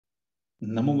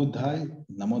Namo Buddhaya,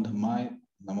 Namo Dhammaya,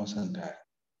 Namo Sanghaya.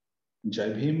 Jai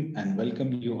Bhim and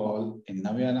welcome you all in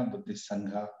Navayana Buddhist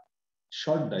Sangha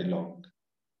short dialogue.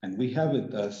 And we have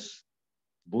with us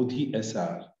Bodhi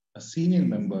SR, a senior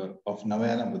member of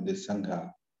Navayana Buddhist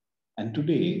Sangha. And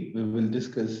today we will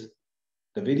discuss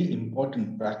the very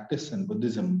important practice in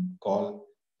Buddhism called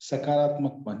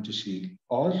Sakaratmak Panchashil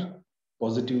or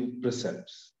positive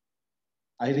precepts.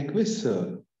 I request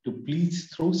Sir to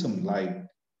please throw some light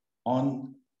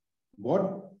on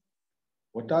what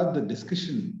what are the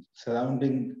discussions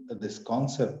surrounding this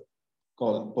concept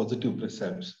called positive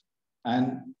precepts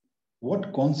and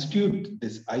what constitutes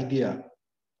this idea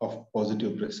of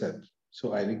positive precepts.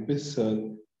 So I request Sir,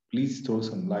 please throw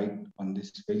some light on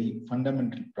this very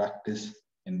fundamental practice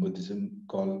in Buddhism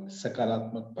called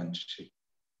Sakaratmak Panchashil.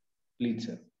 Please,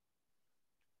 Sir.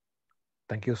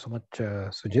 Thank you so much,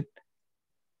 Sujit.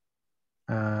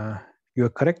 You are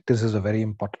correct. This is a very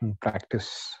important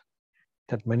practice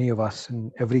that many of us in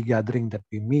every gathering that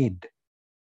we meet,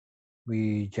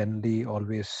 we generally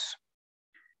always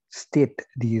state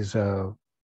these 5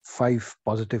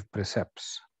 positive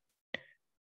precepts.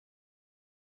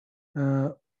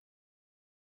 What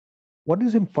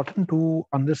is important to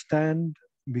understand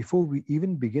before we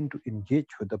even begin to engage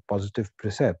with the positive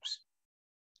precepts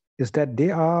is that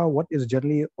they are what is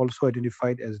generally also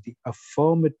identified as the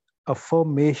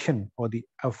affirmation or the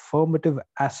affirmative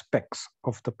aspects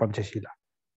of the Panchashila.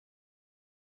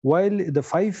 While the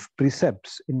 5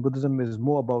 precepts in Buddhism is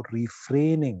more about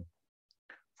refraining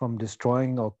from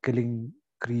destroying or killing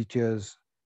creatures,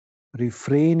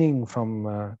 refraining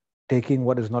from taking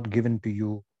what is not given to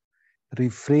you,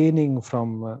 refraining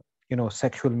from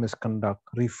sexual misconduct,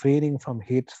 refraining from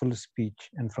hateful speech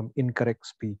and from incorrect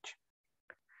speech,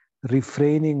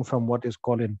 refraining from what is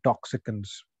called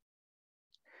intoxicants.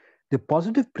 The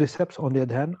positive precepts, on the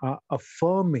other hand, are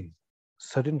affirming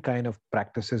certain kind of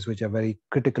practices which are very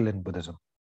critical in Buddhism.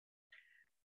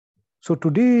 So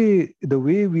today, the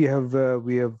way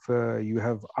you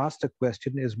have asked a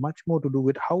question is much more to do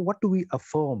with what do we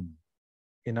affirm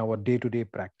in our day-to-day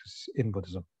practice in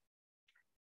Buddhism.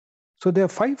 So there are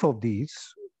 5 of these.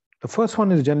 The first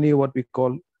one is generally what we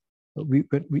call,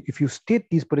 if you state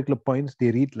these particular points,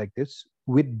 they read like this: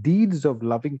 with deeds of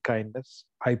loving kindness,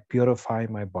 I purify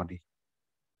my body.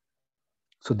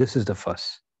 So this is the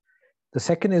first. The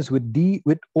second is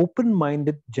with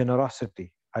open-minded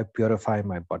generosity, I purify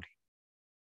my body.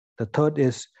 The third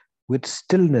is with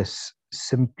stillness,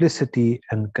 simplicity,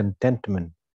 and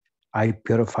contentment, I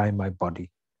purify my body.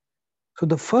 So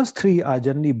the first 3 are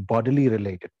generally bodily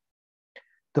related.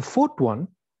 The fourth one,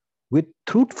 with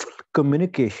truthful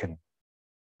communication,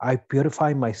 I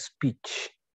purify my speech.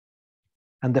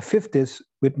 And the fifth is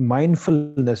with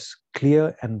mindfulness,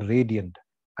 clear and radiant,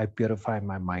 I purify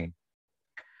my mind.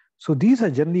 So these are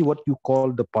generally what you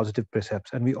call the positive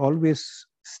precepts. And we always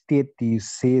state these,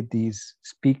 say these,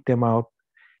 speak them out,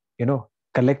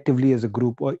 collectively as a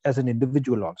group or as an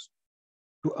individual also,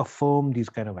 to affirm these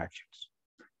kind of actions.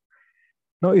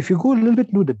 Now, if you go a little bit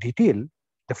into the detail,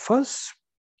 the first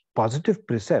positive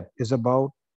precept is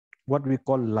about what we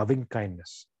call loving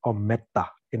kindness or metta.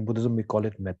 In Buddhism, we call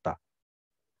it metta.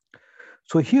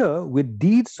 So here, with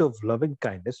deeds of loving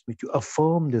kindness, which you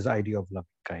affirm this idea of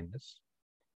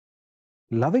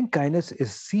loving kindness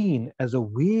is seen as a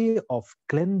way of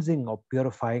cleansing or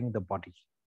purifying the body.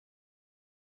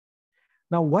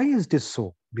 Now, why is this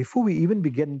so? Before we even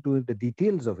begin into the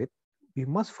details of it, we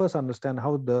must first understand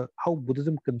how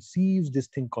Buddhism conceives this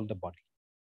thing called the body.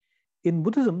 In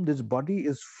Buddhism, this body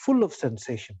is full of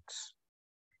sensations.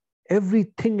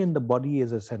 Everything in the body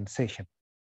is a sensation.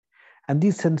 And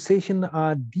these sensations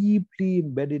are deeply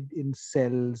embedded in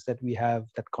cells that we have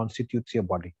that constitutes your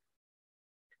body.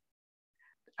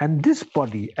 And this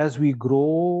body, as we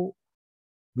grow,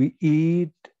 we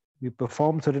eat, we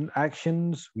perform certain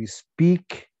actions, we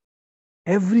speak,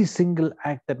 every single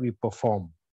act that we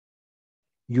perform,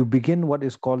 you begin what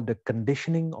is called the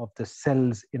conditioning of the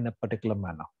cells in a particular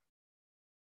manner.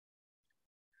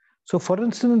 So for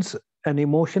instance, an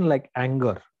emotion like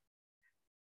anger.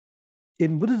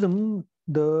 In Buddhism,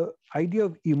 the idea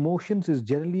of emotions is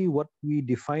generally what we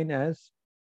define as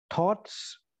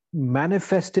thoughts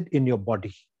manifested in your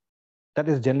body. That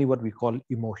is generally what we call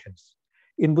emotions.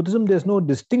 In Buddhism, there's no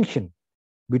distinction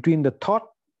between the thought,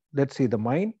 let's say the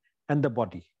mind, and the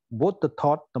body. Both the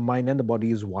thought, the mind, and the body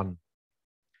is one.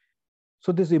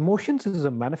 So this emotions is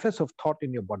a manifest of thought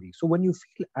in your body. So when you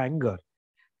feel anger,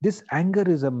 this anger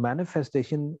is a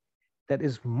manifestation that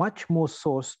is much more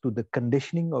sourced to the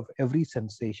conditioning of every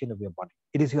sensation of your body.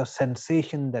 It is your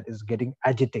sensation that is getting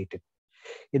agitated.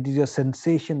 It is your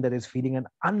sensation that is feeling an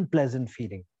unpleasant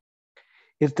feeling.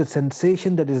 It's the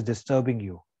sensation that is disturbing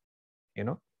you. You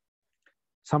know,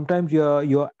 sometimes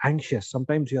you're anxious,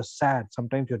 sometimes you're sad,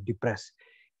 sometimes you're depressed.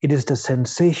 It is the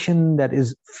sensation that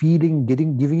is giving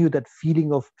you that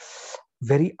feeling of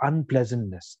very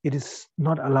unpleasantness. It is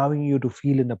not allowing you to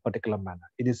feel in a particular manner.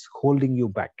 It is holding you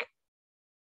back.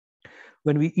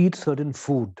 When we eat certain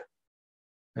food,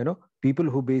 people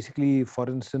who basically, for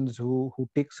instance, who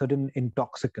take certain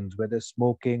intoxicants, whether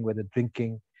smoking, whether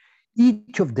drinking,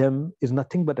 each of them is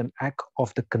nothing but an act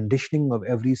of the conditioning of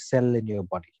every cell in your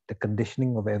body, the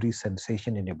conditioning of every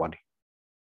sensation in your body.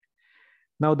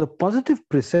 Now, the positive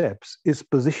precepts is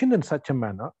positioned in such a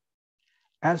manner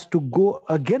as to go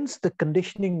against the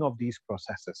conditioning of these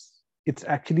processes. It's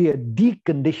actually a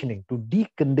deconditioning, to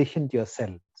decondition your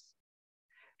cells,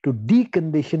 to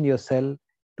decondition your cell,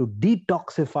 to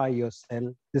detoxify your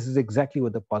cell. This is exactly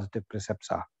what the positive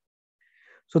precepts are.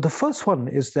 So the first one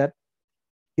is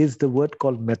the word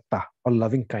called metta, or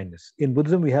loving kindness. In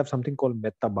Buddhism, we have something called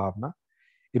metta bhavana,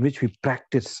 in which we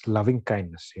practice loving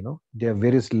kindness. There are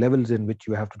various levels in which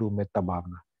you have to do metta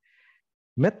bhavana.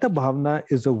 Metta bhavana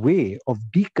is a way of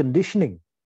deconditioning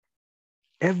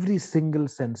every single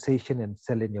sensation and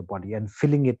cell in your body and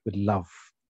filling it with love,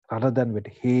 rather than with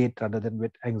hate, rather than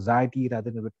with anxiety,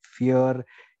 rather than with fear.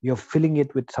 You're filling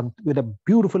it with a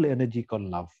beautiful energy called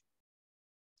love.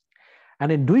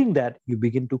 And in doing that, you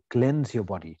begin to cleanse your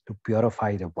body, to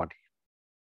purify your body.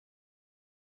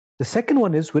 The second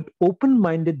one is with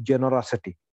open-minded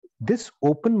generosity. This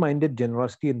open-minded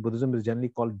generosity in Buddhism is generally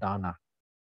called dana.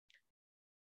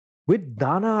 With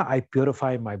dana, I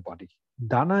purify my body.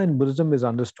 Dana in Buddhism is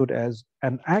understood as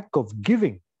an act of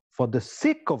giving for the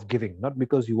sake of giving, not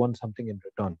because you want something in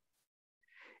return.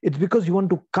 It's because you want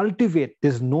to cultivate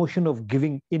this notion of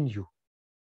giving in you.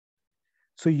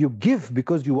 So you give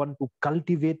because you want to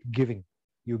cultivate giving.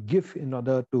 You give in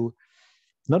order to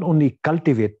not only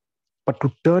cultivate, but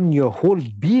to turn your whole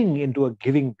being into a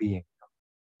giving being.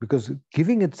 Because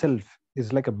giving itself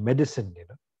is like a medicine.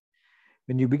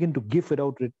 When you begin to give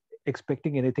without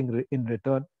expecting anything in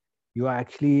return, you are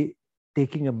actually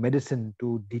taking a medicine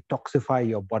to detoxify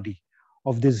your body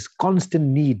of this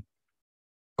constant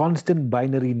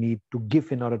binary need to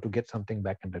give in order to get something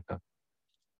back in return.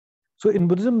 So in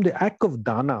Buddhism, the act of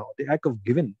dana, the act of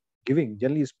giving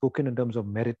generally is spoken in terms of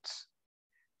merits.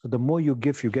 So the more you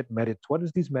give, you get merits. What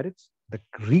is these merits? The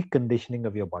reconditioning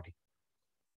of your body.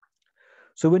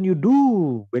 So when you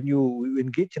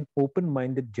engage in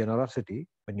open-minded generosity,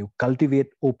 when you cultivate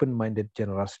open-minded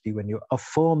generosity, when you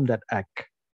affirm that act,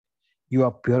 you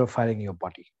are purifying your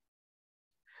body.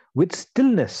 With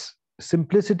stillness,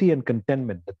 simplicity, and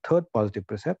contentment, the third positive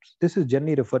precepts, this is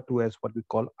generally referred to as what we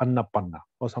call anapanna,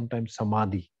 or sometimes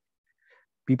samadhi.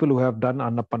 People who have done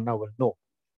anapanna will know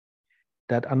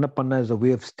that anapanna is a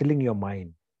way of stilling your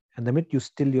mind. And the minute you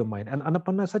still your mind, and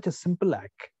anapanna is such a simple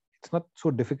act, it's not so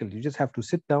difficult. You just have to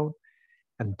sit down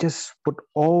and just put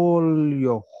all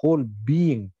your whole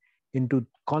being into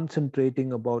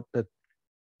concentrating about the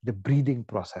breathing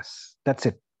process. That's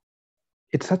it.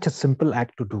 It's such a simple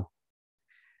act to do.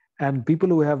 And people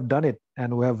who have done it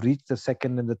and who have reached the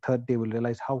second and the third day will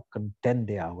realize how content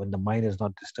they are when the mind is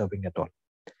not disturbing at all.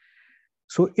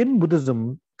 So in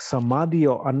Buddhism, samadhi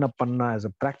or anapanna as a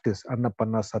practice,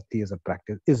 anapanna sati as a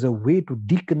practice, is a way to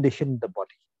decondition the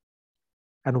body.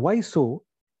 And why so?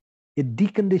 It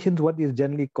deconditions what is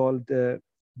generally called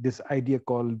this idea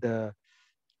called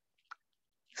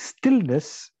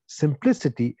stillness,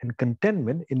 simplicity, and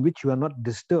contentment, in which you are not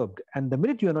disturbed. And the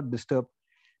minute you are not disturbed,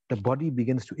 the body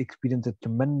begins to experience a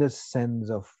tremendous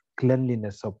sense of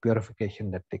cleanliness or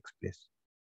purification that takes place.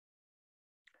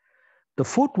 The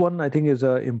fourth one, I think, is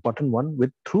an important one.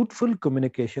 With truthful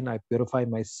communication, I purify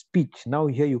my speech. Now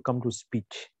here you come to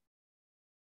speech.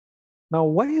 Now,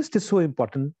 why is this so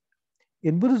important?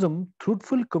 In Buddhism,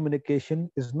 truthful communication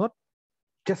is not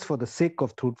just for the sake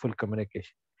of truthful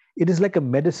communication. It is like a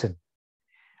medicine.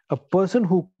 A person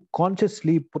who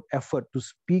consciously put effort to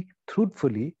speak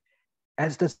truthfully,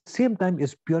 at the same time,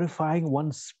 is purifying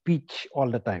one's speech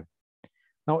all the time.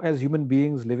 Now, as human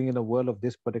beings living in a world of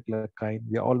this particular kind,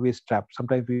 we are always trapped.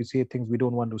 Sometimes we say things we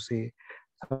don't want to say.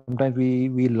 Sometimes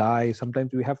we lie.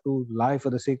 Sometimes we have to lie for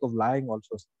the sake of lying also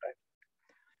sometimes.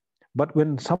 But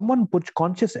when someone puts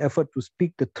conscious effort to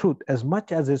speak the truth as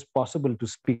much as is possible to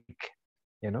speak,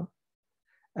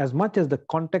 as much as the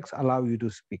context allow you to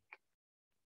speak,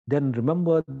 then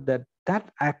remember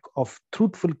that act of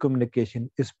truthful communication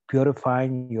is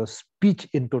purifying your speech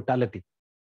in totality.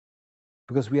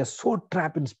 Because we are so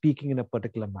trapped in speaking in a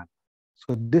particular manner.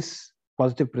 So this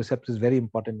positive precept is very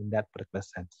important in that particular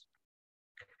sense.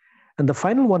 And the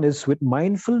final one is with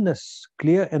mindfulness,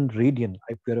 clear and radiant,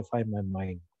 I purify my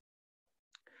mind.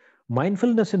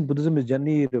 Mindfulness in Buddhism is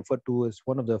generally referred to as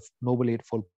one of the Noble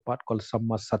Eightfold Path called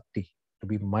Samma Sati, to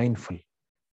be mindful.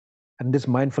 And this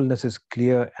mindfulness is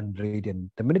clear and radiant.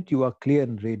 The minute you are clear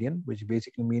and radiant, which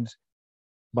basically means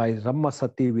by Samma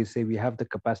Sati, we say we have the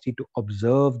capacity to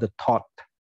observe the thought.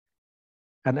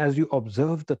 And as you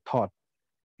observe the thought,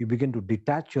 you begin to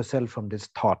detach yourself from this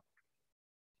thought.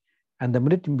 And the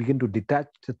minute you begin to detach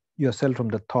yourself from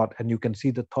the thought, and you can see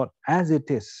the thought as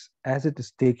it is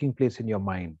taking place in your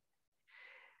mind,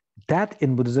 that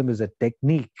in Buddhism is a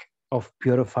technique of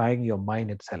purifying your mind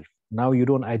itself. Now you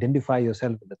don't identify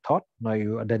yourself with the thought, now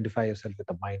you identify yourself with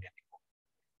the mind anymore.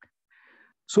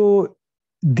 So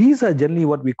these are generally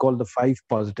what we call the 5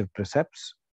 positive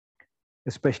precepts,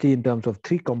 especially in terms of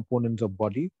 3 components of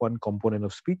body, 1 component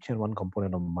of speech, and 1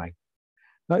 component of mind.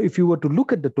 Now, if you were to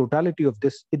look at the totality of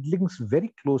this, it links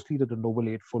very closely to the Noble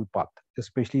Eightfold Path,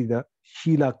 especially the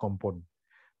Shila component,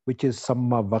 which is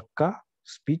Samma Vakka,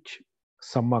 speech,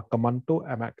 Samma Kamanto,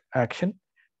 action,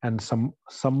 and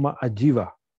Samma Ajiva,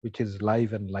 which is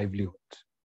life and livelihood.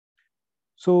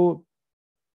 So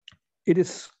it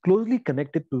is closely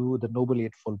connected to the Noble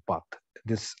Eightfold Path,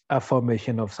 this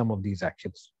affirmation of some of these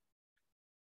actions.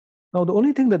 Now, the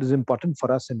only thing that is important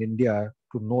for us in India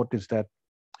to note is that,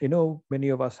 many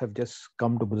of us have just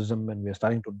come to Buddhism and we're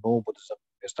starting to know Buddhism.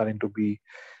 We're starting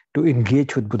to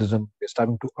engage with Buddhism. We're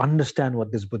starting to understand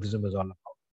what this Buddhism is all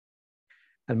about.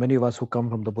 And many of us who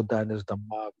come from the Buddha and his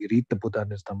Dhamma, we read the Buddha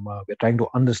and his Dhamma. We're trying to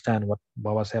understand what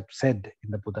Baba Sahib said in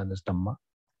the Buddha and his Dhamma.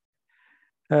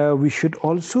 We should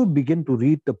also begin to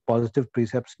read the positive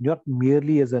precepts, not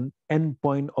merely as an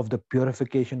endpoint of the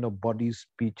purification of body,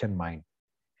 speech, and mind,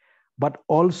 but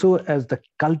also as the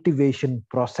cultivation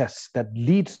process that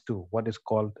leads to what is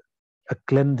called a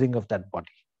cleansing of that body.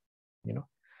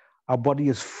 Our body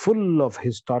is full of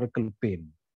historical pain,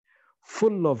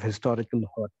 full of historical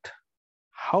hurt.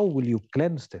 How will you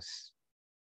cleanse this?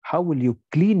 How will you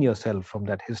clean yourself from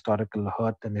that historical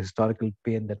hurt and historical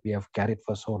pain that we have carried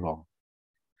for so long?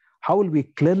 How will we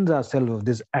cleanse ourselves of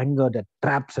this anger that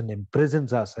traps and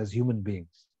imprisons us as human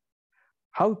beings?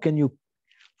 How can you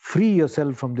free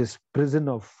yourself from this prison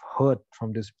of hurt,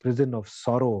 from this prison of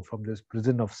sorrow, from this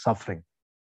prison of suffering?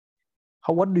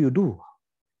 What do you do?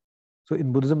 So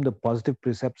in Buddhism, the positive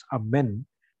precepts are meant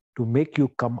to make you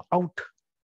come out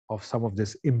of some of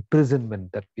this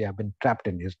imprisonment that we have been trapped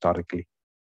in historically.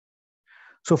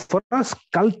 So for us,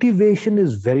 cultivation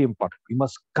is very important. We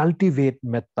must cultivate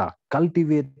metta,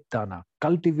 cultivate dana,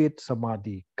 cultivate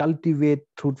samadhi, cultivate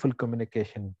truthful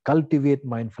communication, cultivate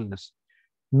mindfulness,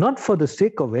 not for the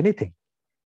sake of anything,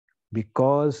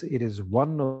 because it is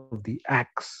one of the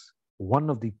acts, one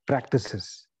of the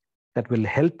practices that will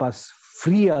help us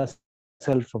free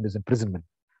ourselves from this imprisonment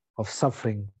of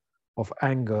suffering, of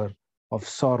anger, of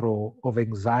sorrow, of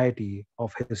anxiety,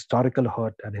 of historical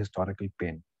hurt and historical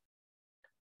pain.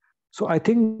 So I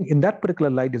think in that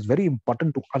particular light, it's very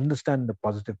important to understand the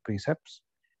positive precepts.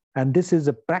 And this is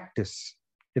a practice.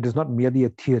 It is not merely a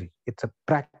theory. It's a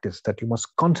practice that you must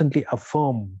constantly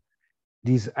affirm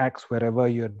these acts wherever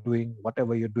you're doing,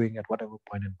 whatever you're doing at whatever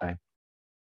point in time.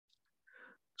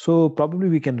 So probably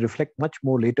we can reflect much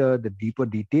more later the deeper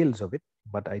details of it.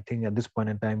 But I think at this point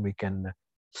in time, we can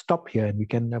stop here and we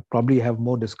can probably have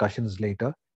more discussions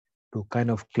later to kind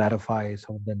of clarify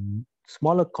some of the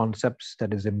smaller concepts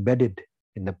that is embedded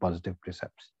in the positive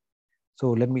precepts.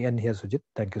 So let me end here, Sujit.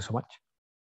 Thank you so much.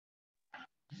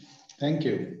 Thank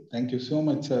you. Thank you so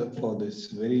much, sir, for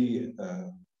this very,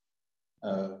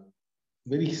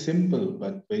 very simple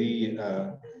but very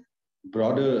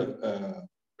broader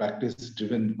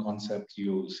practice-driven concept.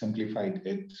 You simplified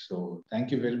it. So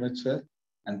thank you very much, sir.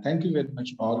 And thank you very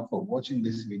much all for watching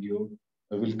this video.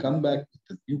 We will come back with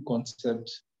the new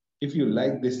concepts. If you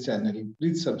like this channel,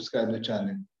 please subscribe the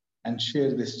channel and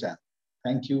share this channel.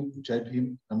 Thank you. Jai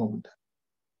Bhim. Namo Buddha.